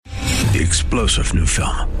The explosive new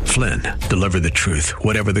film, Flynn, deliver the truth,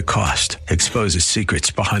 whatever the cost, exposes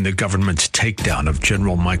secrets behind the government's takedown of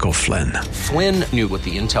General Michael Flynn. Flynn knew what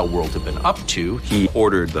the intel world had been up to. He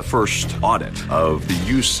ordered the first audit of the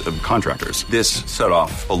use of contractors. This set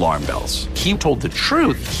off alarm bells. He told the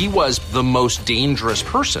truth. He was the most dangerous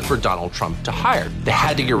person for Donald Trump to hire. They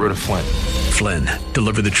had to get rid of Flynn. Flynn,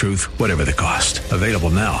 deliver the truth, whatever the cost. Available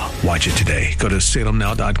now. Watch it today. Go to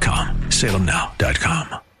salemnow.com.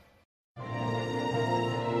 salemnow.com.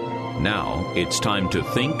 Now it's time to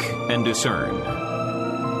think and discern.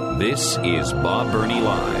 This is Bob Burney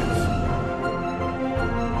Live.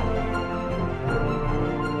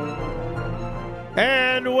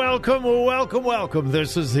 And welcome.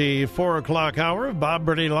 This is the 4 o'clock hour of Bob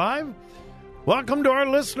Burney Live. Welcome to our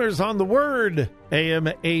listeners on The Word, AM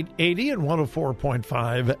 880 and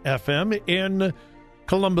 104.5 FM in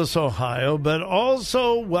Columbus, Ohio. But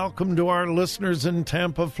also welcome to our listeners in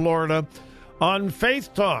Tampa, Florida, on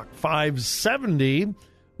Faith Talk 570,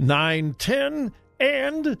 910,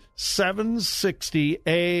 and 760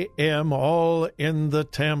 AM, all in the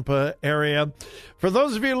Tampa area. For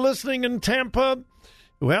those of you listening in Tampa,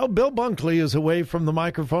 well, Bill Bunkley is away from the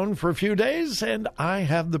microphone for a few days, and I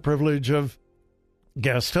have the privilege of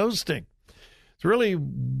guest hosting. It's really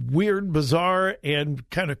weird, bizarre, and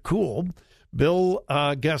kind of cool. Bill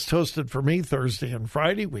guest hosted for me Thursday and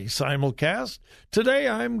Friday. We simulcast. Today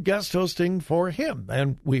I'm guest hosting for him,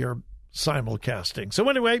 and we are simulcasting. So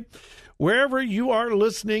anyway, wherever you are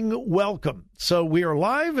listening, welcome. So we are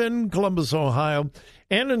live in Columbus, Ohio,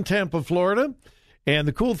 and in Tampa, Florida. And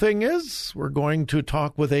the cool thing is we're going to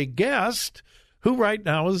talk with a guest who right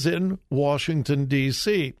now is in Washington,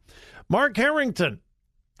 D.C. Mark Harrington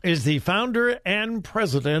is the founder and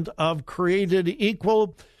president of Created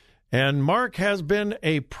Equal. And Mark has been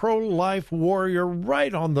a pro-life warrior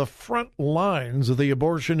right on the front lines of the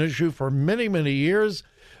abortion issue for many, many years.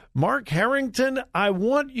 Mark Harrington, I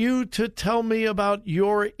want you to tell me about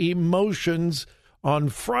your emotions on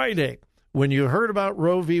Friday when you heard about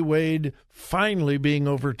Roe v. Wade finally being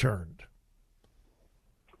overturned.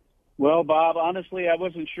 Well, Bob, honestly, I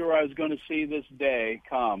wasn't sure I was going to see this day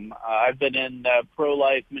come. I've been in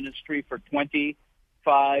pro-life ministry for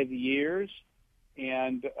 25 years.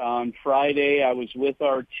 And on Friday, I was with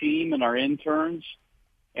our team and our interns,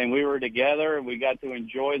 and we were together, and we got to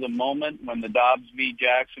enjoy the moment when the Dobbs v.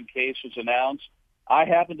 Jackson case was announced. I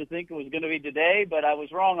happened to think it was going to be today, but I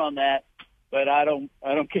was wrong on that. But I don't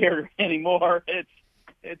care anymore.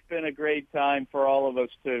 It's been a great time for all of us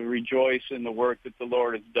to rejoice in the work that the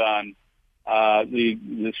Lord has done. The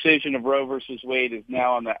decision of Roe versus Wade is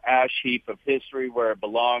now on the ash heap of history where it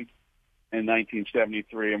belonged in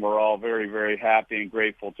 1973, and we're all very, very happy and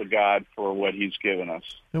grateful to God for what he's given us.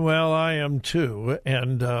 Well, I am too,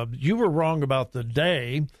 and you were wrong about the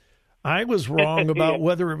day. I was wrong about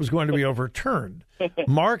whether it was going to be overturned.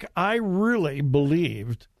 Mark, I really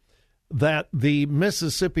believed that the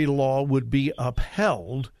Mississippi law would be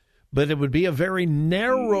upheld, but it would be a very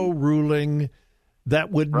narrow ruling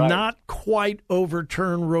that would not quite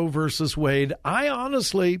overturn Roe versus Wade. I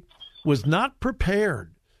honestly was not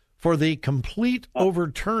prepared for the complete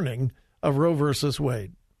overturning of Roe versus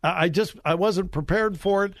Wade. I wasn't prepared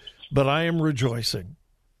for it, but I am rejoicing.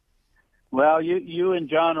 Well, you and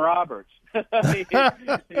John Roberts.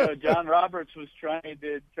 John Roberts was trying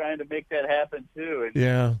to make that happen too,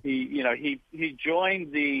 and he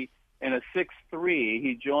joined in a 6-3.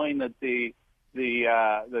 He joined that the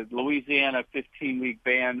Louisiana 15-week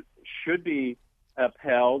ban should be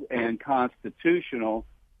upheld and constitutional.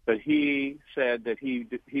 But he said that he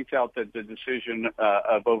felt that the decision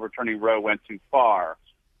of overturning Roe went too far.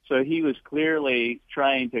 So he was clearly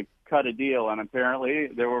trying to cut a deal, and apparently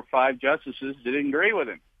there were 5 justices that didn't agree with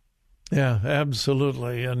him. Yeah,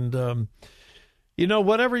 absolutely. And,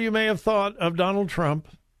 whatever you may have thought of Donald Trump,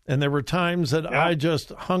 and there were times that I just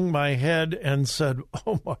hung my head and said,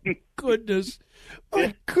 oh, my goodness,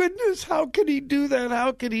 how could he do that?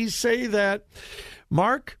 How could he say that?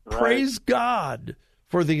 Mark, praise God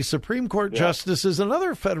for the Supreme Court justices and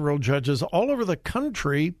other federal judges all over the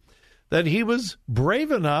country that he was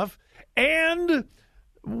brave enough, and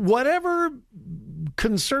whatever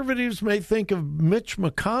conservatives may think of Mitch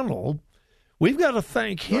McConnell, we've got to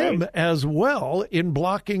thank him as well in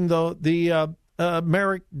blocking the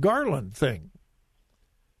Merrick Garland thing.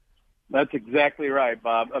 That's exactly right,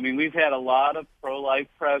 Bob. I mean, we've had a lot of pro-life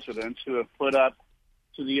presidents who have put up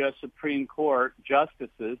to the U.S. Supreme Court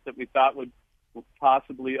justices that we thought would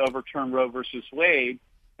possibly overturn Roe versus Wade,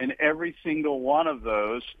 and every single one of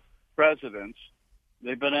those presidents,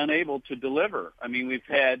 they've been unable to deliver. I mean, we've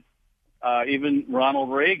had even Ronald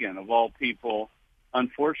Reagan, of all people,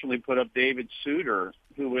 unfortunately put up David Souter,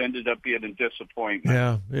 who ended up being a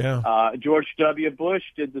disappointment. Yeah. George W. Bush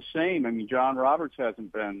did the same. I mean, John Roberts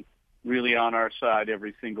hasn't been really on our side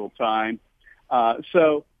every single time.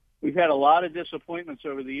 So we've had a lot of disappointments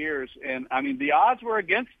over the years. And, I mean, the odds were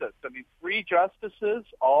against us. I mean, 3 justices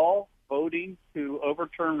all voting to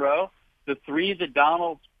overturn Roe. The 3 that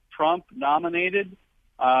Donald Trump nominated,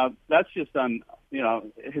 that's just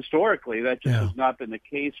historically, that just has not been the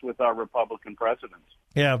case with our Republican presidents.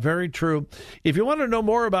 Yeah, very true. If you want to know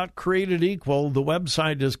more about Created Equal, the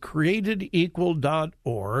website is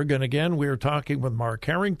createdequal.org. And again, we are talking with Mark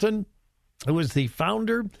Harrington, who is the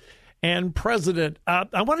founder and president.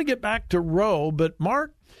 I want to get back to Roe, but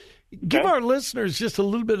Mark, give our listeners just a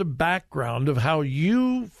little bit of background of how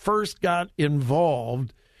you first got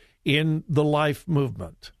involved in the life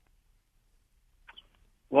movement.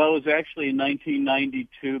 Well, it was actually in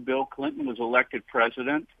 1992. Bill Clinton was elected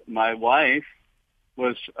president. My wife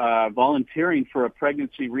was volunteering for a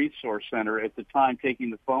pregnancy resource center at the time, taking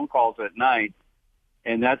the phone calls at night.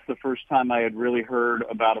 And that's the first time I had really heard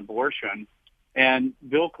about abortion. And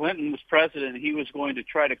Bill Clinton was president. He was going to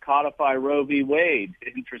try to codify Roe v. Wade,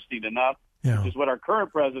 interesting enough, which is what our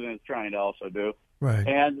current president is trying to also do. Right.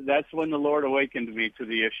 And that's when the Lord awakened me to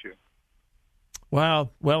the issue.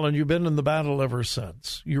 Wow. Well, and you've been in the battle ever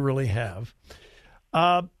since. You really have.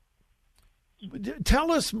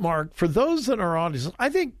 Tell us, Mark, for those in our audience, I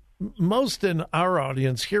think most in our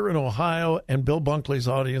audience here in Ohio and Bill Bunkley's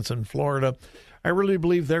audience in Florida, I really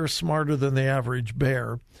believe they're smarter than the average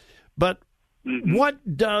bear. But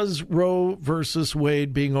what does Roe versus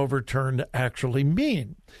Wade being overturned actually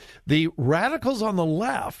mean? The radicals on the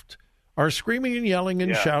left are screaming and yelling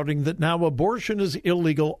and shouting that now abortion is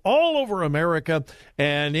illegal all over America,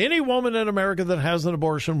 and any woman in America that has an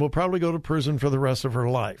abortion will probably go to prison for the rest of her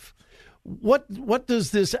life. What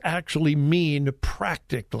does this actually mean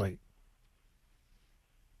practically?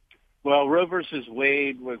 Well, Roe versus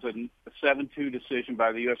Wade was a 7-2 decision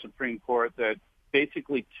by the U.S. Supreme Court that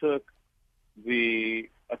basically took the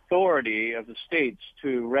authority of the states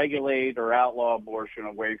to regulate or outlaw abortion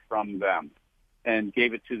away from them and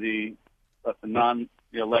gave it to the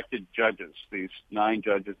non-elected judges, these 9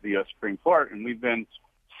 judges of the U.S. Supreme Court. And we've been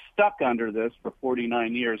stuck under this for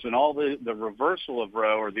 49 years. And all the reversal of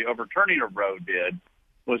Roe or the overturning of Roe did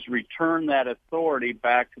was return that authority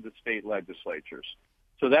back to the state legislatures.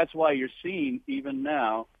 So that's why you're seeing, even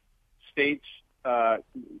now, states,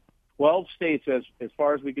 12 states, as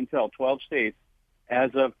far as we can tell, 12 states,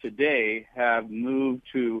 as of today, have moved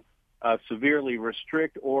to severely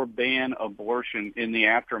restrict or ban abortion in the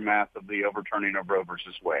aftermath of the overturning of Roe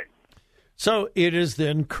versus Wade. So it is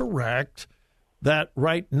then correct that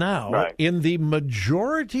right now, in the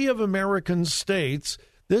majority of American states,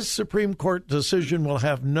 this Supreme Court decision will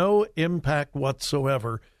have no impact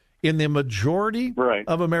whatsoever in the majority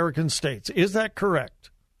of American states. Is that correct?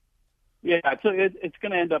 Yeah, so it's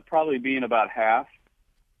going to end up probably being about half.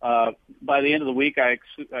 By the end of the week, I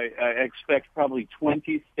expect probably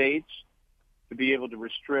 20 states to be able to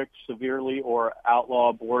restrict severely or outlaw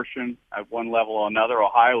abortion at one level or another.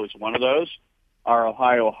 Ohio is one of those. Our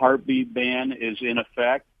Ohio heartbeat ban is in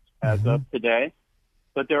effect as of today.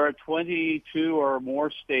 But there are 22 or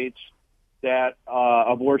more states that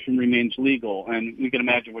abortion remains legal, and we can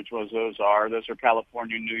imagine which ones those are. Those are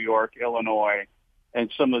California, New York, Illinois,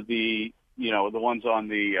 and some of the the ones on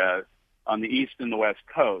the east and the west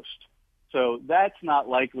coast. So that's not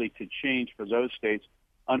likely to change for those states.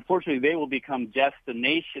 Unfortunately, they will become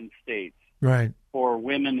destination states for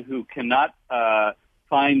women who cannot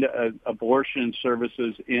find abortion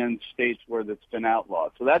services in states where that's been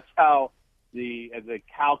outlawed. So that's how the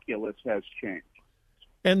calculus has changed.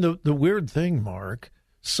 And the weird thing, Mark,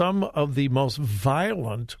 some of the most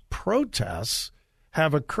violent protests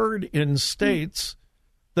have occurred in states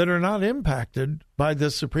that are not impacted by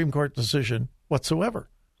this Supreme Court decision whatsoever.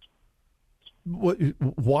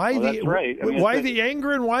 Why the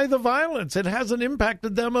anger and why the violence? It hasn't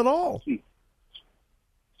impacted them at all.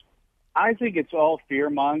 I think it's all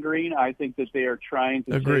fear-mongering. I think that they are trying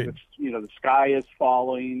to say that, the sky is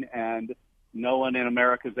falling and no one in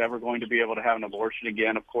America is ever going to be able to have an abortion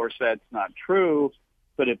again. Of course, that's not true,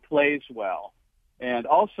 but it plays well. And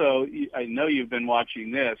also, I know you've been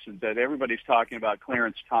watching this, is that everybody's talking about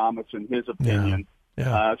Clarence Thomas and his opinion,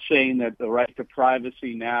 saying that the right to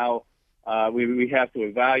privacy now, we have to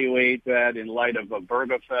evaluate that in light of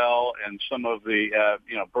Obergefell and some of the,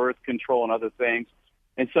 birth control and other things.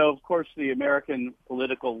 And so, of course, the American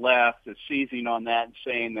political left is seizing on that and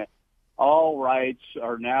saying that all rights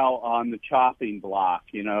are now on the chopping block,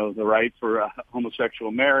 the right for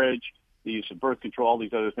homosexual marriage, the use of birth control, all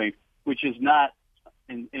these other things, which is not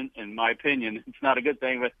in my opinion, it's not a good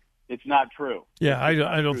thing, but it's not true. Yeah,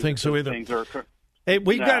 I don't think so either. Hey,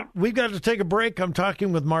 we've got to take a break. I'm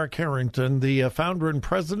talking with Mark Harrington, the founder and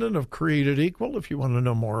president of Created Equal. If you want to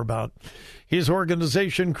know more about his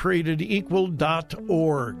organization,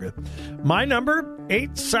 createdequal.org. My number,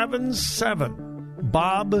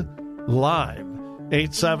 877-BOB-LIVE.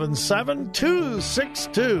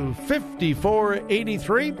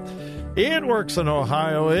 877-262-5483. It works in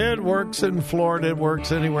Ohio. It works in Florida. It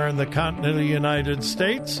works anywhere in the continental United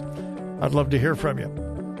States. I'd love to hear from you.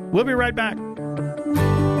 We'll be right back.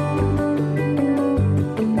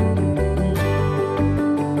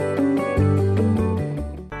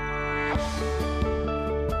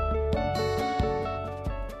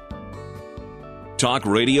 Talk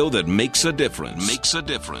radio that makes a difference. Makes a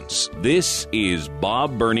difference. This is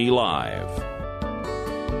Bob Burney Live.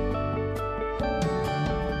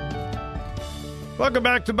 Welcome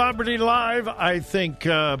back to Bob Burney Live. I think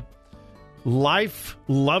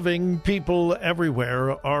life-loving people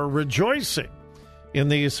everywhere are rejoicing in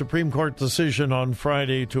the Supreme Court decision on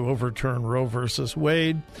Friday to overturn Roe versus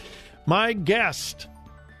Wade. My guest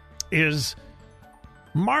is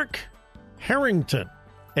Mark Harrington.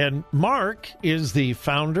 And Mark is the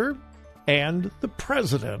founder and the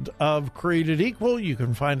president of Created Equal. You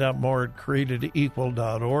can find out more at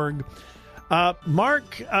createdequal.org.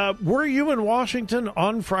 Mark, were you in Washington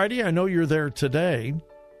on Friday? I know you're there today.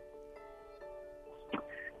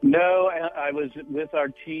 No, I was with our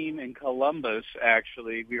team in Columbus,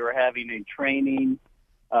 actually. We were having a training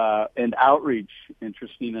and outreach,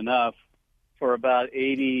 interesting enough, for about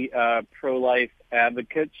 80 pro-life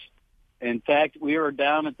advocates. In fact, we were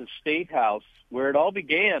down at the State House where it all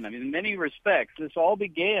began. I mean, in many respects, this all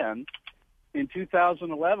began in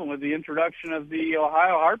 2011 with the introduction of the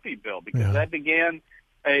Ohio Heartbeat Bill, because that began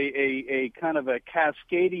a kind of a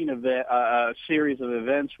cascading event, series of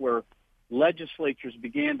events where legislatures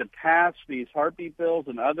began to pass these heartbeat bills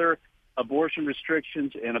and other abortion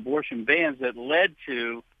restrictions and abortion bans that led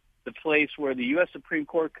to the place where the U.S. Supreme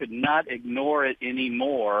Court could not ignore it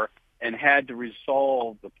anymore and had to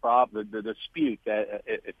resolve the problem, the dispute,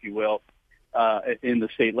 if you will, in the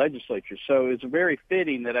state legislature. So it's very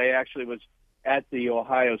fitting that I actually was at the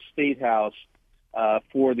Ohio State House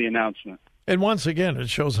for the announcement. And once again, it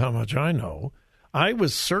shows how much I know. I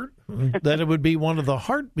was certain that it would be one of the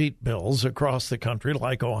heartbeat bills across the country,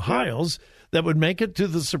 like Ohio's, that would make it to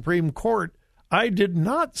the Supreme Court. I did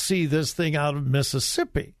not see this thing out of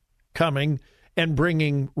Mississippi coming and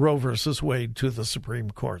bringing Roe versus Wade to the Supreme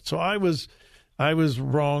Court. So I was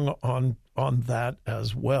wrong on that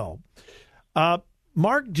as well.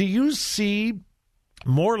 Mark, do you see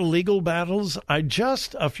more legal battles? I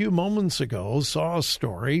just a few moments ago saw a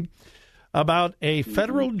story about a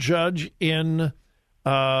federal judge in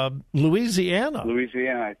Louisiana.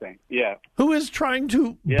 Louisiana, I think. Yeah. Who is trying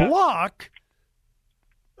to block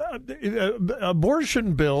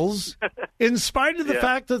abortion bills in spite of the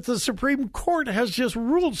fact that the Supreme Court has just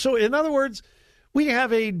ruled. So, in other words, we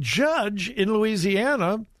have a judge in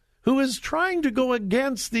Louisiana who is trying to go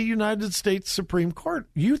against the United States Supreme Court.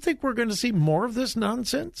 You think we're going to see more of this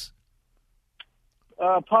nonsense?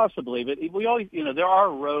 Possibly, but we always, there are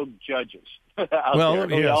rogue judges out there.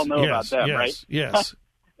 We all know about them, right? Yes.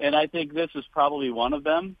 And I think this is probably one of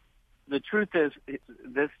them. The truth is,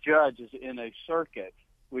 this judge is in a circuit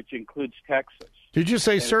which includes Texas. Did you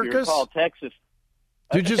say circus? Texas.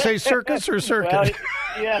 Did you say circus or circuit?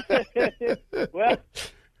 Well,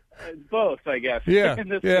 both, I guess. Yeah, in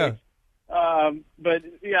this case. But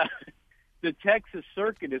the Texas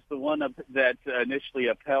circuit is the one that initially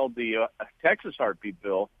upheld the Texas heartbeat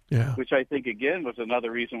bill, which I think, again, was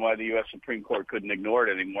another reason why the U.S. Supreme Court couldn't ignore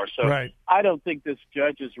it anymore. So I don't think this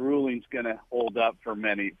judge's ruling is going to hold up for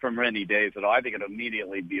many days at all. I think it'll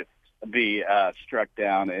immediately be struck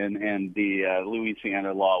down, and the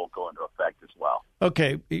Louisiana law will go into effect as well.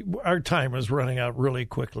 Okay, our time is running out really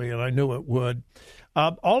quickly, and I knew it would.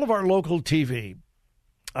 All of our local TV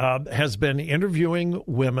has been interviewing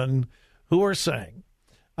women who are saying,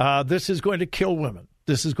 this is going to kill women.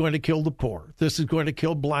 This is going to kill the poor. This is going to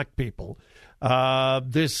kill black people.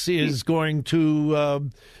 This is going to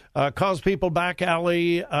cause people back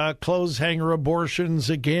alley, clothes hanger abortions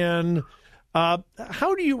again.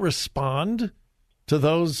 How do you respond to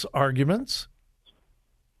those arguments?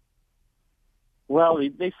 Well,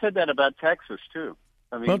 they said that about Texas, too.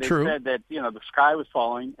 I mean, they true. said that, the sky was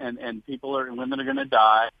falling and women are going to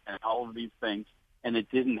die and all of these things, and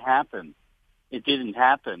it didn't happen. It didn't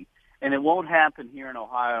happen. And it won't happen here in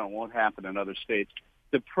Ohio, and it won't happen in other states.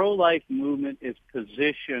 The pro-life movement is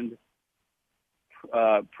positioned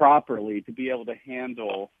properly to be able to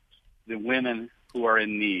handle the women who are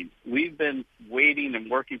in need. We've been waiting and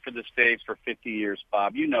working for this day for 50 years,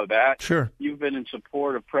 Bob. You know that. Sure. You've been in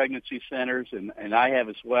support of pregnancy centers, and I have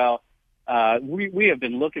as well. We have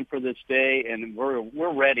been looking for this day, and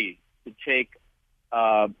we're ready to take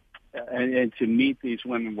and to meet these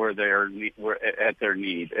women where they're at their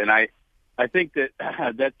need. And I think that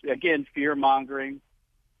that's, again, fear-mongering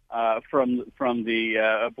from the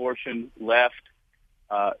abortion left.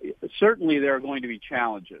 Certainly there are going to be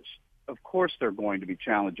challenges. Of course there are going to be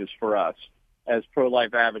challenges for us as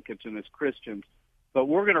pro-life advocates and as Christians. But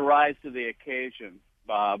we're going to rise to the occasion,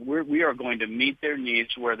 Bob. We are going to meet their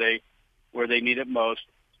needs where they need it most.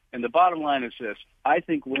 And the bottom line is this. I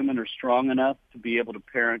think women are strong enough to be able to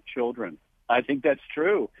parent children. I think that's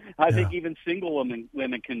true. I think even single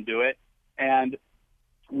women can do it. And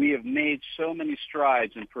we have made so many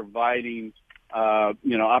strides in providing,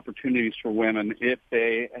 opportunities for women if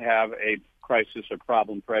they have a crisis or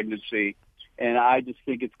problem pregnancy. And I just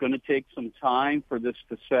think it's going to take some time for this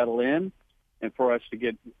to settle in and for us to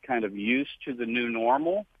get kind of used to the new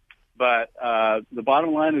normal. But the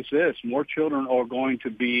bottom line is this. More children are going to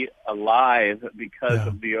be alive because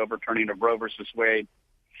of the overturning of Roe versus Wade,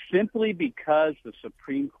 simply because the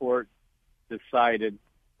Supreme Court decided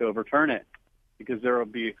to overturn it, because there will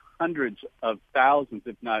be hundreds of thousands,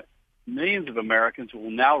 if not millions of Americans who will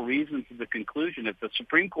now reason to the conclusion if the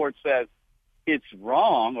Supreme Court says it's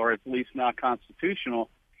wrong or at least not constitutional,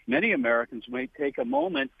 many Americans may take a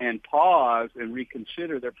moment and pause and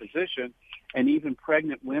reconsider their position, and even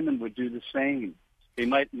pregnant women would do the same. They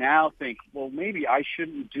might now think, well, maybe I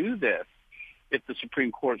shouldn't do this if the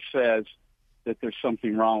Supreme Court says that there's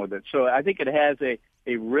something wrong with it. So I think it has a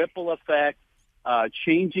ripple effect,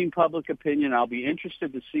 changing public opinion. I'll be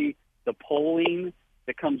interested to see the polling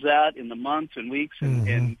that comes out in the months and weeks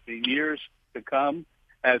and the years to come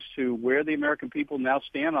as to where the American people now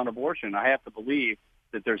stand on abortion. I have to believe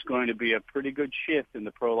that there's going to be a pretty good shift in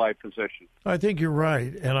the pro-life position. I think you're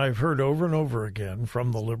right, and I've heard over and over again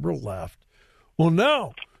from the liberal left, well,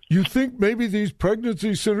 now, you think maybe these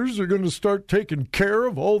pregnancy centers are going to start taking care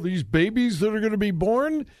of all these babies that are going to be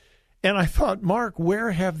born? And I thought, Mark,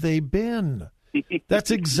 where have they been?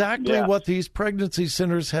 That's exactly what these pregnancy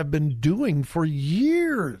centers have been doing for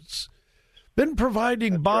years. Been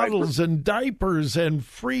providing bottles and diapers and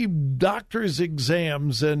free doctor's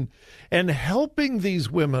exams and helping these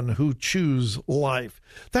women who choose life.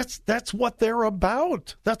 That's what they're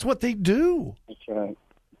about. That's what they do. That's right.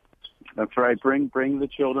 That's right. Bring the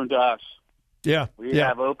children to us. Yeah. We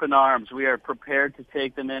have open arms. We are prepared to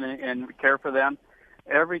take them in and care for them.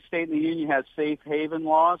 Every state in the union has safe haven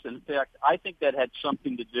laws. In fact, I think that had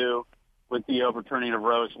something to do with the overturning of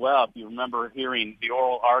Roe as well. If you remember hearing the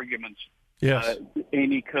oral arguments,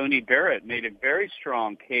 Amy Coney Barrett made a very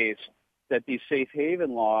strong case that these safe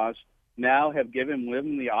haven laws now have given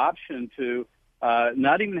women the option to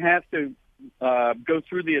not even have to go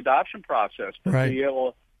through the adoption process, but be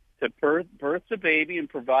able to birth the baby and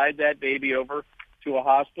provide that baby over to a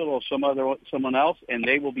hospital or someone else, and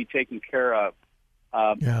they will be taken care of.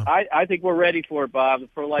 I think we're ready for it, Bob. The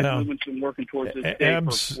pro-life movement's been working towards this day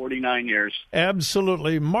for 49 years.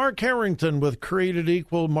 Absolutely. Mark Harrington with Created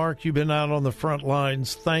Equal. Mark, you've been out on the front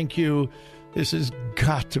lines. Thank you. This has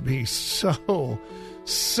got to be so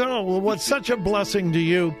what's such a blessing to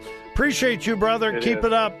you. Appreciate you, brother. Keep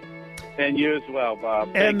it up. And you as well,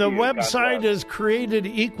 Bob. And the website is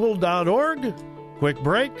createdequal.org. Quick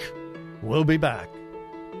break. We'll be back.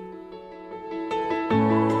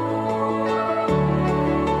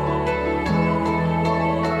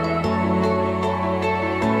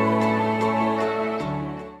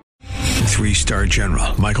 Three-star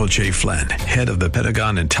General Michael J. Flynn, head of the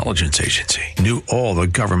Pentagon Intelligence Agency, knew all the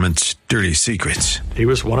government's dirty secrets. He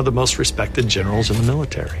was one of the most respected generals in the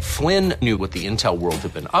military. Flynn knew what the intel world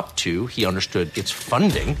had been up to. He understood its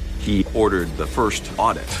funding. He ordered the first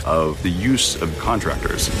audit of the use of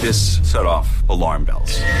contractors. This set off alarm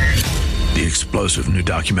bells. The explosive new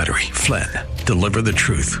documentary, Flynn, Deliver the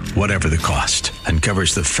Truth, Whatever the Cost,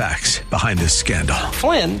 uncovers the facts behind this scandal.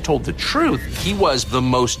 Flynn told the truth. He was the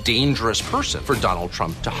most dangerous person for Donald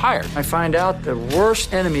Trump to hire. I find out the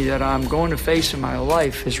worst enemy that I'm going to face in my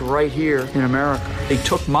life is right here in America. They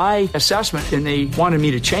took my assessment and they wanted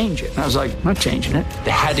me to change it. And I was like, I'm not changing it.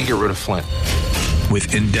 They had to get rid of Flynn.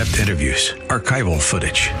 With in-depth interviews, archival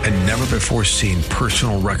footage, and never-before-seen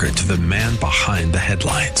personal records of the man behind the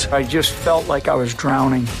headlines. I just felt like I was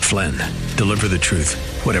drowning. Flynn, Deliver the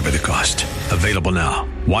Truth, Whatever the Cost. Available now.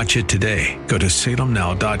 Watch it today. Go to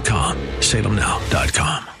salemnow.com.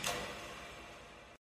 salemnow.com.